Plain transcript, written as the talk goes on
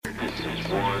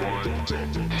To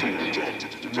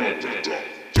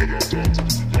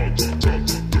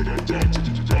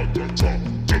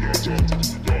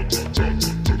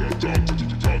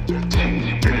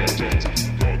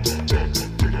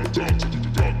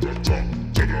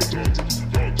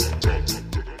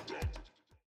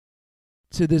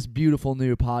this beautiful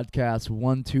new podcast,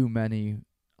 One Too Many.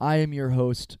 I am your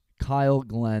host, Kyle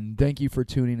Glenn. Thank you for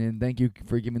tuning in. Thank you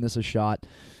for giving this a shot.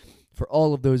 For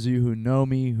all of those of you who know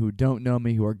me, who don't know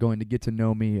me, who are going to get to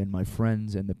know me, and my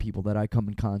friends and the people that I come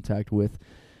in contact with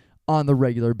on the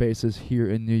regular basis here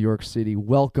in New York City,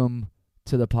 welcome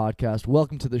to the podcast.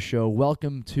 Welcome to the show.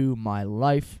 Welcome to my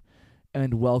life,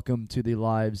 and welcome to the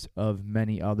lives of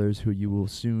many others who you will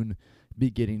soon be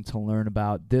getting to learn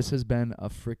about. This has been a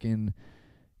freaking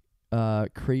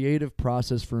creative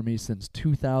process for me since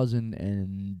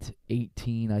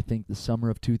 2018. I think the summer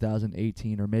of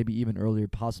 2018, or maybe even earlier,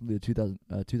 possibly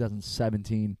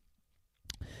 2017,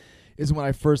 is when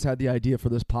I first had the idea for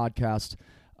this podcast,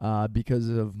 because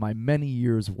of my many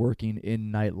years working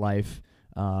in nightlife,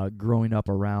 growing up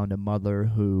around a mother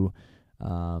who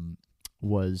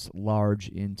was large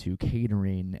into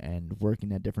catering and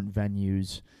working at different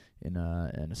venues in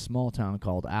a small town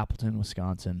called Appleton,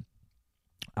 Wisconsin.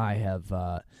 I have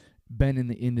been in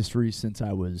the industry since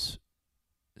I was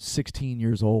 16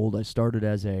 years old. I started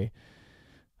as a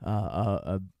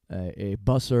busser,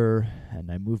 and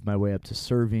I moved my way up to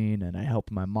serving, and I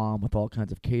helped my mom with all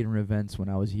kinds of catering events when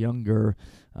I was younger,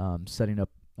 setting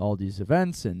up all these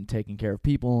events and taking care of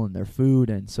people and their food.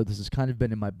 And so this has kind of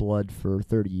been in my blood for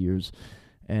 30 years.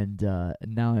 And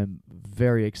now I'm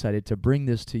very excited to bring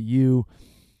this to you.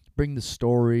 Bring the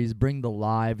stories, bring the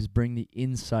lives, bring the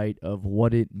insight of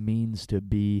what it means to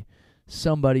be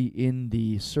somebody in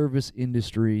the service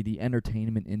industry, the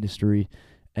entertainment industry,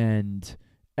 and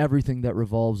everything that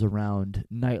revolves around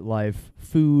nightlife,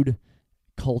 food,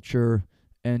 culture,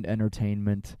 and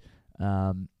entertainment.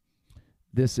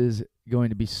 This is going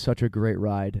to be such a great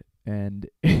ride, and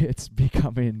it's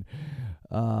becoming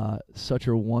such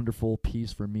a wonderful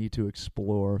piece for me to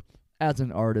explore as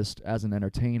an artist, as an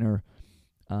entertainer,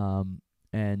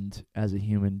 and as a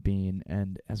human being,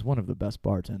 and as one of the best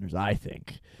bartenders, I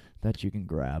think, that you can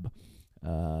grab,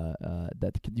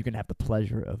 that you can have the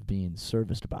pleasure of being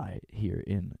serviced by here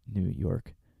in New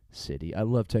York City. I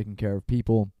love taking care of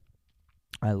people.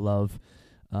 I love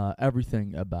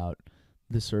everything about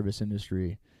the service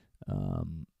industry,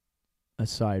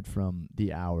 aside from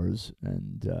the hours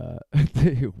and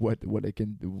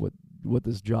what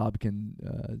this job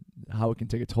can, how it can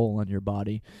take a toll on your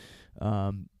body.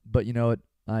 But you know what?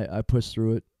 I push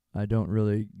through it. I don't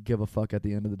really give a fuck at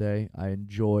the end of the day. I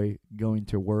enjoy going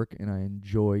to work, and I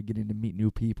enjoy getting to meet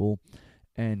new people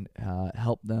and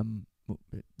help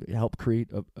create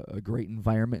a great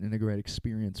environment and a great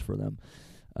experience for them.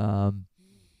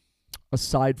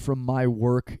 Aside from my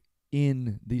work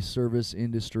in the service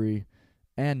industry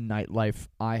and nightlife,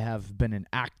 I have been an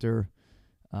actor,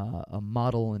 a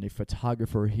model, and a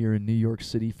photographer here in New York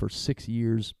City for 6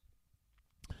 years.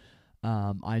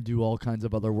 I do all kinds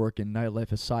of other work in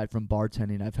nightlife aside from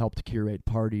bartending. I've helped curate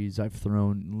parties. I've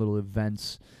thrown little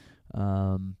events.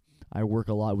 I work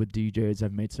a lot with DJs.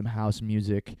 I've made some house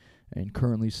music and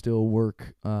currently still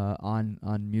work on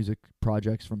music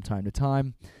projects from time to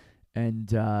time. And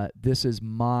this is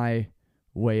my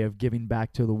way of giving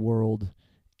back to the world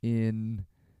in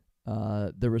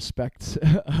the respect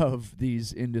of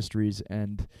these industries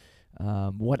and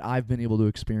what I've been able to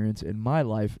experience in my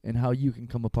life, and how you can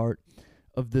come a part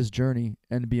of this journey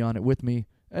and be on it with me,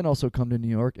 and also come to New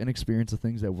York and experience the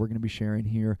things that we're going to be sharing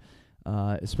here,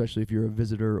 especially if you're a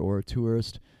visitor or a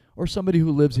tourist or somebody who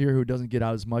lives here who doesn't get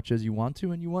out as much as you want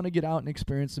to, and you want to get out and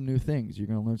experience some new things. You're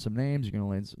going to learn some names, you're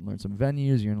going to learn some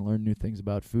venues, you're going to learn new things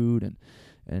about food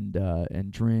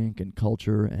and drink and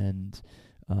culture and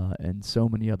so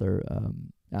many other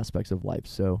aspects of life.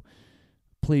 So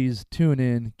please tune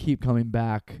in, keep coming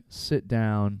back, sit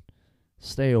down,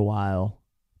 stay a while,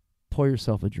 pour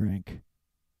yourself a drink,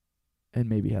 and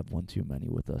maybe have one too many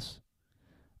with us.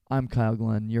 I'm Kyle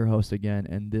Glenn, your host again,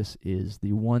 and this is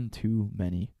the One Too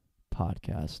Many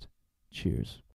podcast. Cheers.